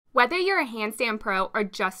Whether you're a handstand pro or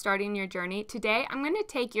just starting your journey, today I'm going to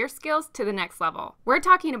take your skills to the next level. We're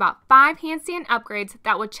talking about 5 handstand upgrades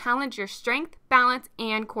that will challenge your strength, balance,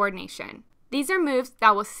 and coordination. These are moves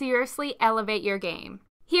that will seriously elevate your game.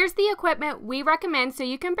 Here's the equipment we recommend so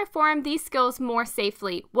you can perform these skills more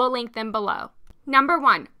safely. We'll link them below. Number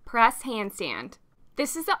 1, press handstand.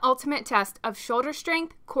 This is the ultimate test of shoulder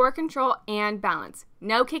strength, core control, and balance.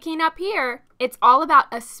 No kicking up here. It's all about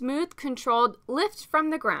a smooth, controlled lift from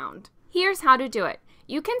the ground. Here's how to do it.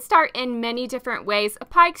 You can start in many different ways: a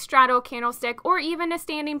pike, straddle, candlestick, or even a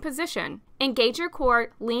standing position. Engage your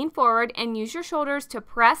core, lean forward, and use your shoulders to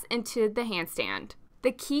press into the handstand.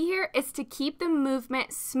 The key here is to keep the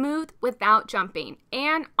movement smooth without jumping,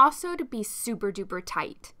 and also to be super duper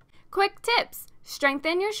tight. Quick tips: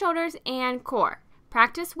 strengthen your shoulders and core.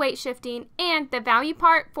 Practice weight shifting, and the value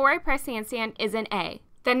part for a press handstand is an A.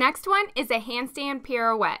 The next one is a handstand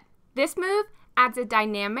pirouette. This move adds a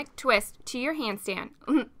dynamic twist to your handstand,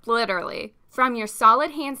 literally. From your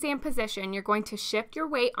solid handstand position, you're going to shift your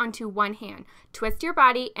weight onto one hand, twist your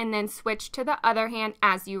body, and then switch to the other hand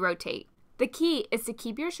as you rotate. The key is to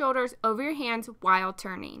keep your shoulders over your hands while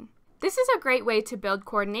turning. This is a great way to build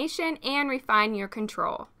coordination and refine your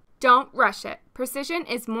control. Don't rush it. Precision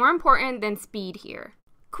is more important than speed here.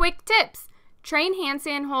 Quick tips: train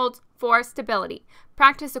handstand holds for stability.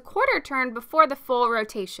 Practice a quarter turn before the full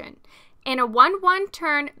rotation. And a 1-1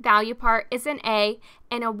 turn value part is an A,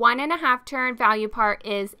 and a 1.5 turn value part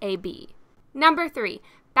is a B. Number 3,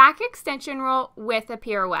 back extension roll with a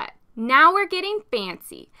pirouette. Now we're getting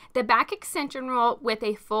fancy. The back extension roll with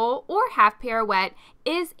a full or half pirouette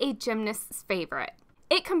is a gymnast's favorite.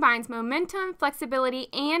 It combines momentum, flexibility,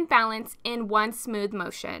 and balance in one smooth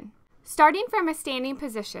motion. Starting from a standing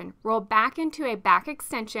position, roll back into a back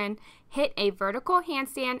extension, hit a vertical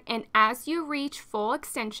handstand, and as you reach full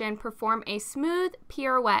extension, perform a smooth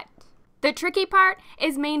pirouette. The tricky part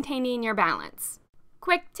is maintaining your balance.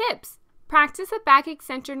 Quick tips: practice a back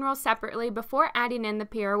extension roll separately before adding in the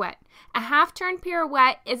pirouette. A half turn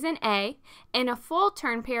pirouette is an A, and a full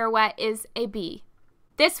turn pirouette is a B.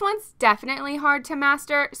 This one's definitely hard to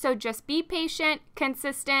master, so just be patient,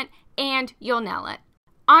 consistent, and you'll nail it.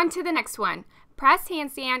 On to the next one, press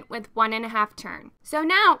handstand with 1.5 turn. So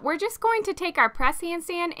now we're just going to take our press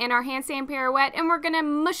handstand and our handstand pirouette and we're going to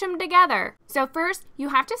mush them together. So first, you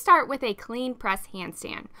have to start with a clean press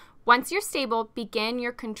handstand. Once you're stable, begin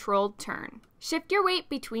your controlled turn. Shift your weight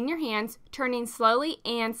between your hands, turning slowly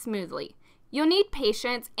and smoothly. You'll need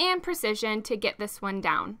patience and precision to get this one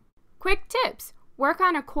down. Quick tips: work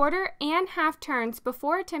on a quarter and half turns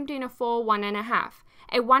before attempting a full 1.5.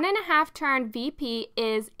 A 1.5 turn VP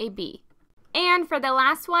is a B. And for the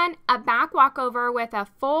last one, a back walkover with a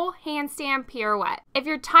full handstand pirouette. If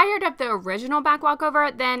you're tired of the original back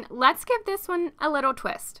walkover, then let's give this one a little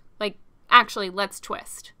twist. Let's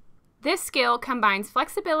twist. This skill combines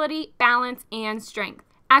flexibility, balance, and strength.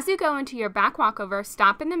 As you go into your back walkover,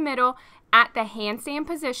 stop in the middle at the handstand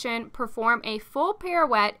position, perform a full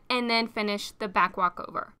pirouette, and then finish the back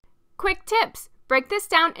walkover. Quick tips: break this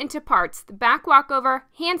down into parts: the back walkover,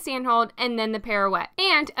 handstand hold, and then the pirouette.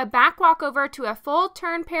 And a back walkover to a full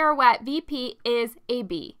turn pirouette VP is a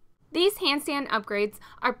B. These handstand upgrades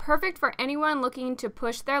are perfect for anyone looking to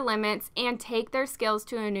push their limits and take their skills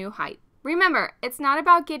to a new height. Remember, it's not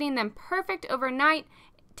about getting them perfect overnight.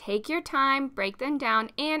 Take your time, break them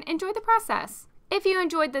down, and enjoy the process. If you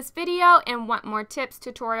enjoyed this video and want more tips,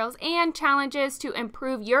 tutorials, and challenges to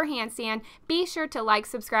improve your handstand, be sure to like,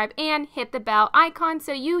 subscribe, and hit the bell icon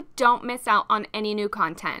so you don't miss out on any new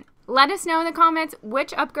content. Let us know in the comments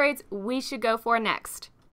which upgrades we should go for next.